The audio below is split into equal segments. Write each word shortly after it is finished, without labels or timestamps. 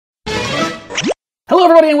Hello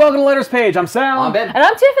everybody and welcome to Letters Page. I'm Sal. I'm Ben. And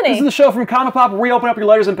I'm Tiffany. This is the show from ComicPOP where we open up your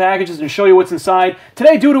letters and packages and show you what's inside.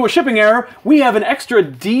 Today, due to a shipping error, we have an extra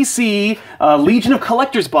DC Legion of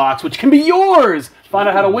Collectors box, which can be yours! Find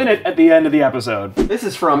out how to win it at the end of the episode. This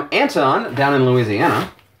is from Anton down in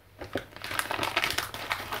Louisiana.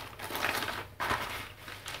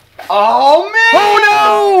 Oh man!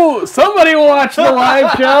 Oh no! Somebody watched the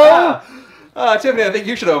live show! Tiffany, I think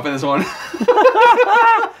you should open this one.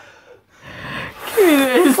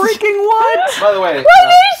 Freaking what? By the way, Look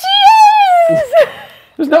who she is!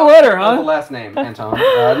 There's no letter, the huh? last name, Anton.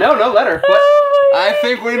 No letter, but I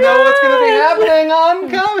think we know what's going to be happening on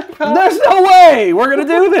ComicPOP. There's no way we're gonna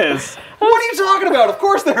do this! What are you talking about? Of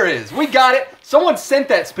course there is. We got it. Someone sent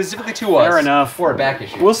that specifically to us. Fair enough. For a back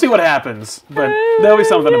issue. We'll see what happens, but there'll be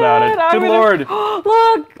something about it. Good lord.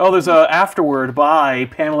 Look! Oh, there's a afterword by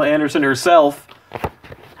Pamela Anderson herself.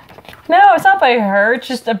 No, it's not by her, it's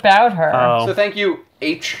just about her. Oh. So thank you,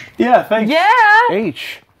 H. Yeah, thanks. Yeah!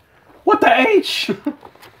 H. What the H?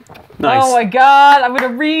 Nice. Oh my god, I'm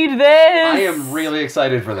gonna read this! I am really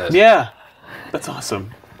excited for this. Yeah, that's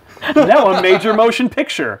awesome. Now a major motion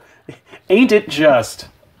picture. Ain't it just?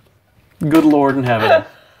 Good Lord in heaven.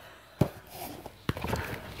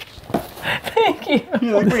 Thank you.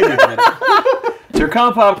 You're like, wait a minute. To your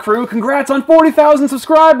ComicPOP crew, congrats on 40,000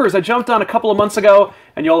 subscribers! I jumped on a couple of months ago,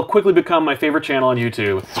 and you'll quickly become my favorite channel on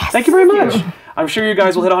YouTube. Yes. Thank you very much. I'm sure you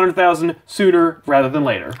guys will hit 100,000 sooner rather than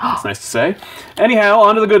later. That's nice to say. Anyhow,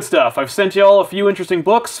 on to the good stuff. I've sent y'all a few interesting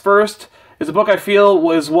books. First is a book I feel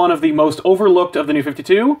was one of the most overlooked of the New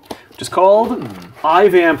 52, which is called I,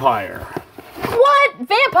 Vampire. What?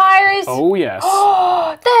 Vampires? Oh, yes.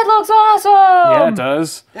 Oh, that looks awesome! Yeah, it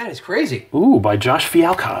does. That is crazy. Ooh, by Josh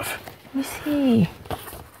Fialkov. Let me see.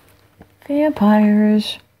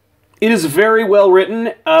 Vampires. It is very well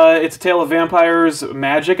written. It's a tale of vampires,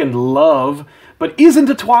 magic, and love, but isn't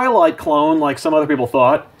a Twilight clone like some other people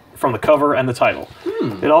thought from the cover and the title.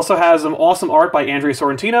 It also has some awesome art by Andrea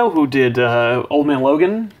Sorrentino, who did Old Man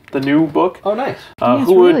Logan, the new book. Oh, nice.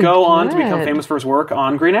 Who would really go on to good. become famous for his work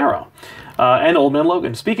on Green Arrow. And Old Man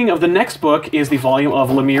Logan. Speaking of, the next book is the volume of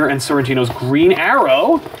Lemire and Sorrentino's Green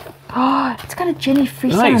Arrow. Oh, it's got a Jenny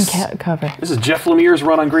Frison Nice. cover. This is Jeff Lemire's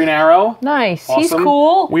run on Green Arrow. Nice. Awesome. He's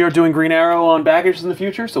cool. We are doing Green Arrow on back issues in the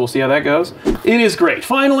future, so we'll see how that goes. It is great.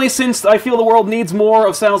 Finally, since I feel the world needs more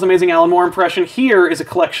of Sal's amazing Alan Moore impression, here is a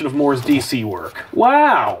collection of Moore's DC work.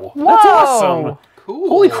 Wow. That's Whoa. awesome. Cool.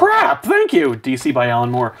 Holy crap. Thank you. DC by Alan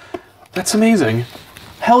Moore. That's amazing.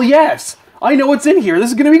 Hell yes. I know what's in here. This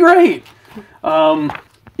is going to be great.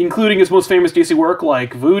 Including his most famous DC work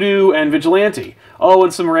like Voodoo and Vigilante. Oh,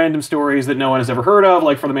 and some random stories that no one has ever heard of,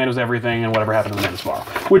 like For the Man Who's Everything and Whatever Happened to the Man Tomorrow,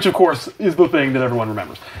 which of course is the thing that everyone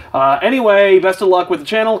remembers. Anyway, best of luck with the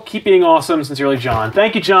channel. Keep being awesome. Sincerely, John.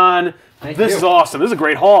 Thank you, John. This is awesome. This is a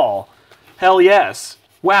great haul. Hell yes.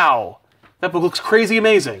 Wow. That book looks crazy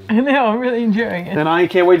amazing. I know, I'm really enjoying it. And I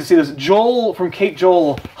can't wait to see this. Joel from Kate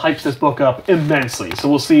Joel hypes this book up immensely, so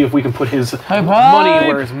we'll see if we can put his money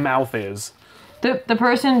where his mouth is. The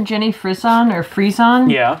person, Jenny Frison, or Frison,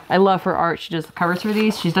 Yeah. I love her art. She does the covers for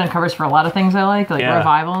these. She's done covers for a lot of things I like Yeah.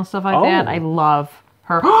 Revival and stuff like Oh. that. I love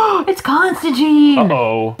her. It's Constantine!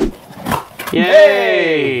 Uh-oh.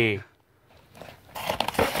 Yay!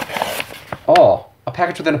 Oh, a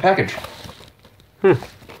package within a package.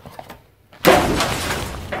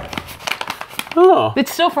 Oh,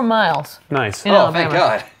 It's still from Miles. nice. In Oh, Alabama. thank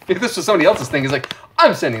God. If this was somebody else's thing, it's like,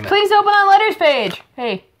 I'm sending that. Please open on Letters page.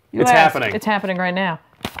 Hey, you It's asked. happening. It's happening right now.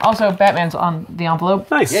 Also, Batman's on the envelope.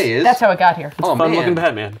 Nice. Yeah, he is. That's how it got here. Oh, Fun man. looking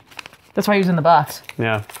Batman. That's why he was in the box.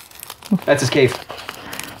 Yeah. That's his cave.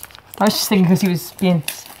 I was just thinking because he was being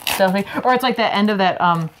stealthy. Or it's like the end of that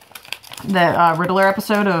Riddler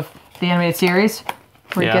episode of the animated series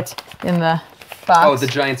where Yeah. he gets in the box. Oh, the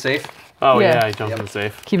giant safe. Oh, yeah, Yeah. he jumped in the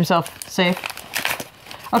safe. Keep himself safe.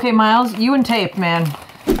 Okay, Miles, you and tape, man.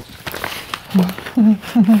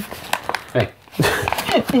 Hey.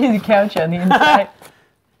 The couch on the inside.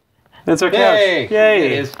 That's our couch. Yay! Yay!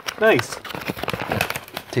 It is. Nice.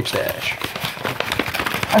 Tape stash.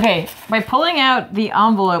 Okay, by pulling out the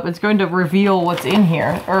envelope, it's going to reveal what's in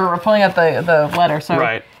here. Or we're pulling out the letter, so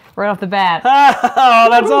Right. right off the bat. Oh,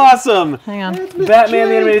 that's awesome! Hang on. Batman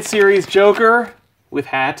the Animated Series Joker with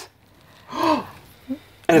hat.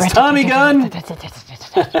 And his Tommy gun! Here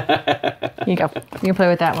you go. You can play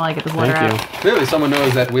with that while I get this letter Thank you. out. Clearly someone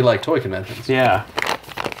knows that we like toy conventions. Yeah.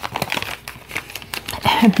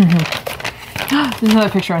 There's another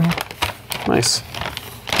picture on here. Nice.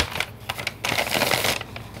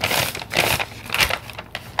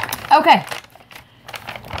 Okay.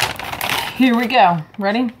 Here we go.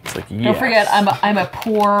 Ready? It's like, Don't forget, I'm a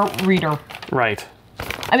poor reader. Right.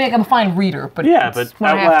 I mean, I'm a fine reader, but Yeah, it's but when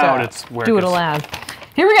out I have loud, to it's where it do it gets- aloud.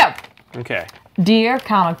 Here we go. Okay. Dear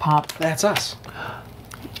Comic Pop. That's us.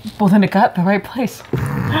 Well, then it got the right place.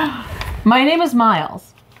 My name is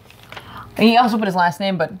Miles. And he also put his last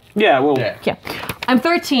name, but Yeah, well, yeah. I'm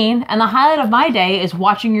 13, and the highlight of my day is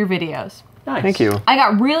watching your videos. Nice. thank you. I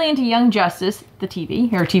got really into Young Justice, the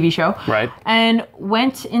TV show. Right. And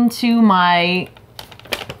went into my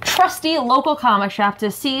trusty local comic shop to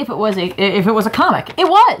see if it was a comic. It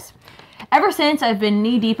was. Ever since, I've been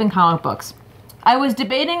knee-deep in comic books. I was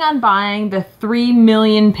debating on buying the 3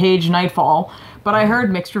 million page Nightfall, but I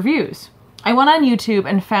heard mixed reviews. I went on YouTube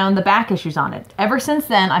and found the back issues on it. Ever since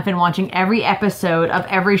then, I've been watching every episode of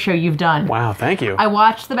every show you've done. Wow, thank you. I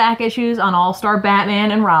watched the back issues on All-Star Batman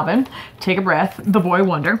and Robin. Take a breath. The Boy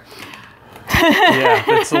Wonder. Yeah,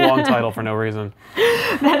 that's a long title for no reason.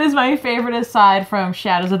 That is my favorite aside from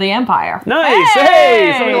Shadows of the Empire. Nice!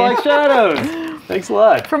 Hey! Somebody likes Shadows! Thanks a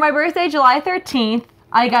lot. For my birthday, July 13th,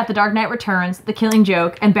 I got The Dark Knight Returns, The Killing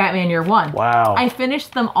Joke, and Batman Year One. Wow. I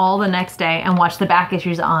finished them all the next day and watched the back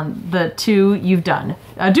issues on the 2 you've done.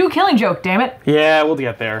 Do Killing Joke, damn it. Yeah, we'll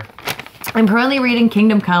get there. I'm currently reading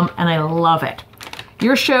Kingdom Come, and I love it.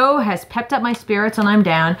 Your show has pepped up my spirits when I'm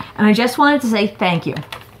down, and I just wanted to say thank you.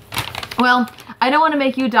 Well, I don't want to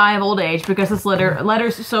make you die of old age because this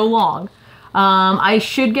letter's so long. I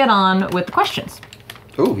should get on with the questions.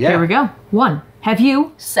 Ooh, yeah. Here we go. 1. Have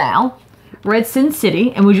you, Sal, read Sin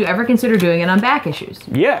City, and would you ever consider doing it on back issues?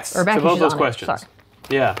 Yes, Or back to both issues those on it, questions. sorry.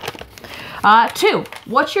 Yeah. 2.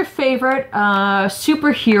 What's your favorite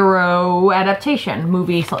superhero adaptation,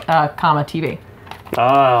 movie, comma, TV?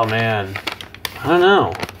 Oh, man. I don't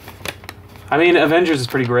know. I mean, Avengers is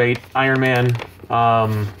pretty great. Iron Man.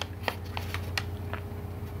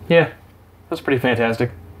 Yeah, that's pretty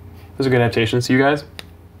fantastic. Those are good adaptations. You guys?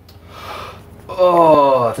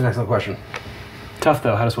 Oh, that's an excellent question. Tough,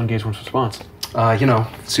 though. How does one gauge one's response? You know,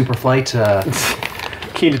 super flight.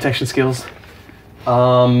 Key detection skills.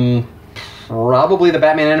 Probably the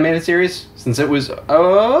Batman animated series, since it was.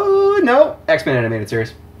 Oh no, X-Men animated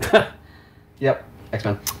series. Yep,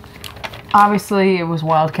 X-Men. Obviously, it was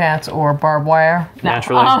Wildcats or Barbed Wire. No.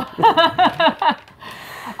 Naturally.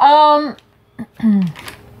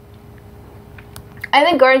 I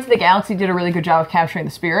think Guardians of the Galaxy did a really good job of capturing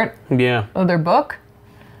the spirit Yeah. of their book.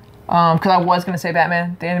 Because I was going to say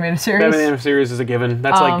Batman, the animated series. Batman the Animated Series is a given.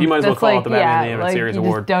 That's like, you might as well That's call it the Batman the yeah, Animated Series you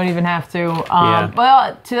award. Just don't even have to. Yeah.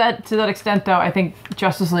 Well, to that extent, though, I think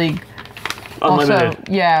Justice League Unlimited. also,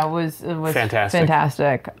 yeah, was Fantastic.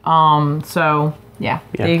 fantastic. So yeah,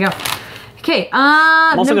 there you go. Okay.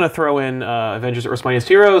 I'm also going to throw in Avengers Earth's Mightiest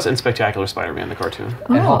Heroes and Spectacular Spider-Man, the cartoon.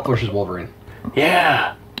 And Hulk versus Wolverine.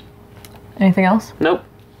 Yeah. Anything else? Nope.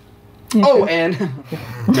 Oh, and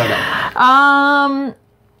no.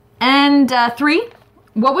 And 3.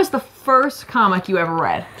 What was the first comic you ever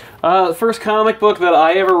read? The first comic book that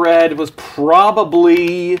I ever read was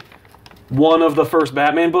probably one of the first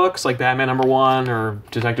Batman books, like Batman #1 or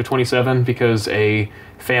Detective 27, because a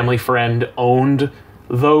family friend owned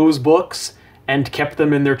those books and kept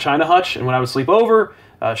them in their china hutch. And when I would sleep over,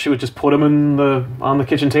 she would just put them on the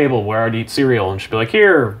kitchen table where I'd eat cereal, and she'd be like,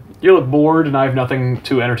 "Here, you look bored, and I have nothing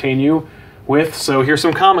to entertain you with, so here's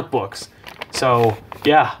some comic books." So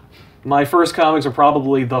yeah. My first comics are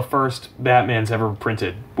probably the first Batman's ever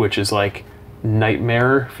printed, which is like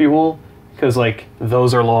nightmare fuel, because like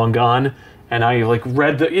those are long gone, and I like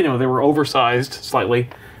read they were oversized slightly,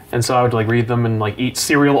 and so I would like read them and like eat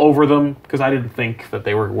cereal over them because I didn't think that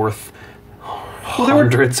they were worth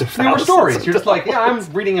hundreds of thousands. They were stories. of You're just like, yeah, I'm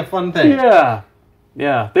reading a fun thing.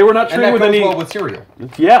 Yeah. They were not And treated that with goes any. well with cereal.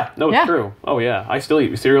 Yeah, no, it's Yeah. true. Oh yeah, I still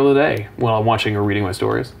eat cereal today while I'm watching or reading my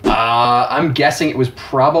stories. I'm guessing it was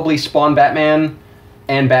probably Spawn Batman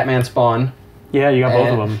and Batman Spawn. Yeah, you got both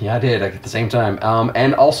of them. Yeah, I did at the same time.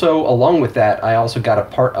 And also, along with that, I also got a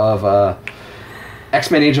part of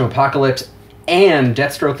X-Men Age of Apocalypse and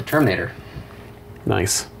Deathstroke the Terminator.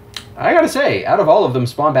 Nice. I gotta say, out of all of them,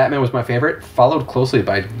 Spawn Batman was my favorite, followed closely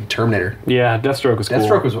by Terminator. Yeah, Deathstroke was cool.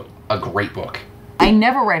 Deathstroke was a great book. I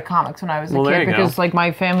never read comics when I was a Well, there kid you go. because like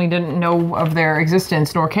my family didn't know of their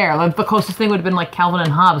existence nor care. Like, the closest thing would have been like Calvin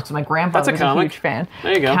and Hobbes because my grandfather That's a was comic. a huge fan.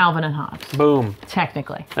 There you go. Calvin and Hobbes, Boom.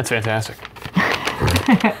 technically. That's fantastic.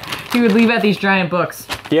 He would leave out these giant books.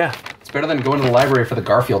 Yeah. It's better than going to the library for the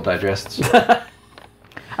Garfield digests.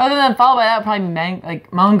 Other than followed by that, probably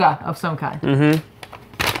manga of some kind.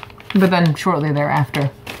 Mm-hmm. But then shortly thereafter,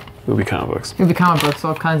 Movie comic books. it would be comic books,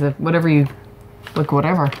 all kinds of whatever you, like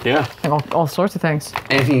whatever, Yeah. like all sorts of things.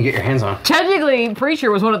 Anything you get your hands on. Technically,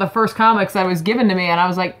 Preacher was one of the first comics that was given to me, and I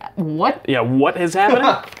was like, what? Yeah, what is happening?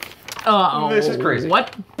 Uh-oh. This is crazy.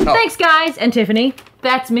 What? Oh. Thanks, guys, and Tiffany.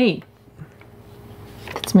 That's me.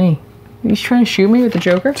 That's me. Are you trying to shoot me with the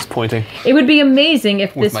Joker? Just pointing. It would be amazing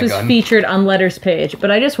if this was gun. featured on Letters page,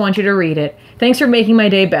 but I just want you to read it. Thanks for making my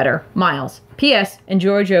day better. Miles. P.S.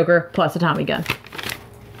 Enjoy Joker plus a Tommy gun.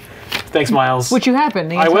 Thanks, Miles. Which you have been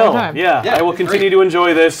the I entire will. time. Yeah, I will continue to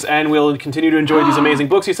enjoy this, and we'll continue to enjoy these amazing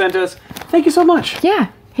books you sent us. Thank you so much.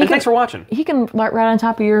 Yeah. And thanks for watching. He can right on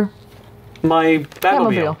top of your My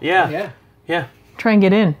Batmobile. Batmobile. Yeah. try and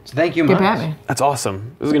get in. So thank you, Get Miles. Batman. That's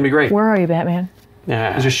awesome. This is gonna be great. Where are you, Batman?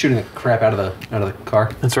 Yeah. I was just shooting the crap out of the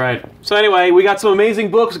car. That's right. So anyway, we got some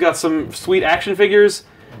amazing books, we got some sweet action figures,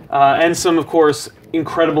 and some, of course,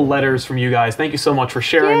 incredible letters from you guys. Thank you so much for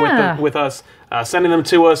sharing with us, sending them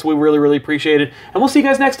to us. We really, really appreciate it. And we'll see you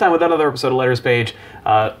guys next time with another episode of Letters Page.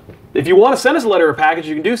 If you want to send us a letter or package,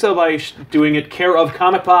 you can do so by doing it care of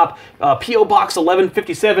ComicPOP, P.O. Box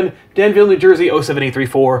 1157, Denville, New Jersey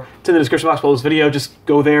 07834. It's in the description box below this video. Just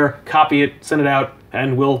go there, copy it, send it out,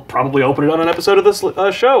 and we'll probably open it on an episode of this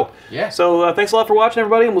show. Yeah. So thanks a lot for watching,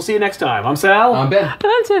 everybody, and we'll see you next time. I'm Sal. I'm Ben.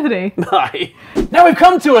 I'm Tiffany. Bye. Now we've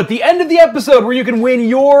come to it, the end of the episode where you can win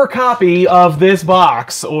your copy of this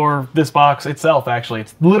box, or this box itself, actually.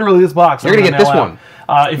 It's literally this box. You're going to get this one.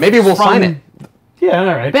 Maybe we'll sign it. Yeah, all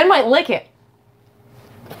right. Ben might lick it.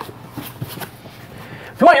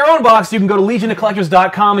 If you want your own box, you can go to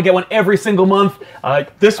legionofcollectors.com and get one every single month.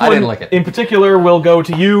 This one didn't lick it. in particular will go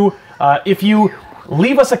to you. If you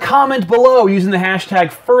leave us a comment below using the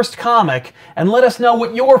hashtag #FirstComic and let us know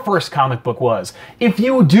what your first comic book was. If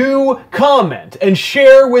you do comment and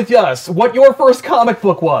share with us what your first comic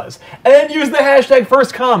book was and use the hashtag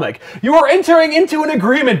 #FirstComic, you are entering into an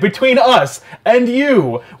agreement between us and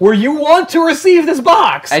you where you want to receive this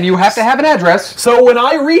box. And you have to have an address. So when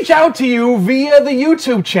I reach out to you via the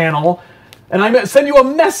YouTube channel and I send you a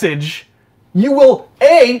message, you will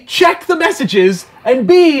A, check the messages, and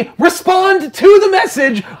B, respond to the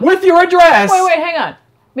message with your address. Wait, hang on.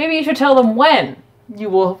 Maybe you should tell them when you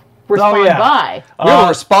will respond yeah. by. We'll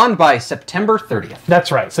respond by September 30th.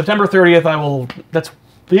 That's right. September 30th,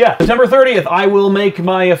 September 30th, I will make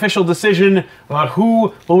my official decision about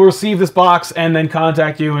who will receive this box and then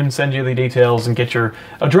contact you and send you the details and get your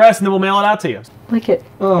address, and then we'll mail it out to you. Lick it.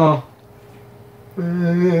 Oh.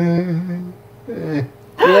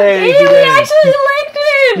 Yay, Ew, he actually licked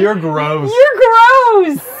it! You're gross. You're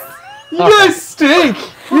gross! You guys stink!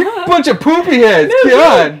 You bunch of poopy heads! No,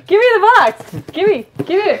 God! give me the box! Give it!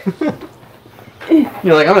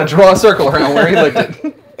 You're like, I'm gonna draw a circle around where he licked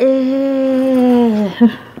it.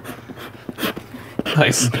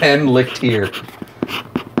 Nice. Ben licked here.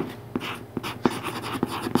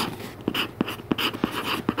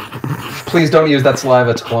 Please don't use that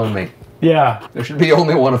saliva to clone me. Yeah. There should be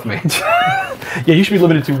only one of me. Yeah, you should be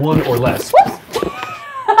limited to one or less. Whoops!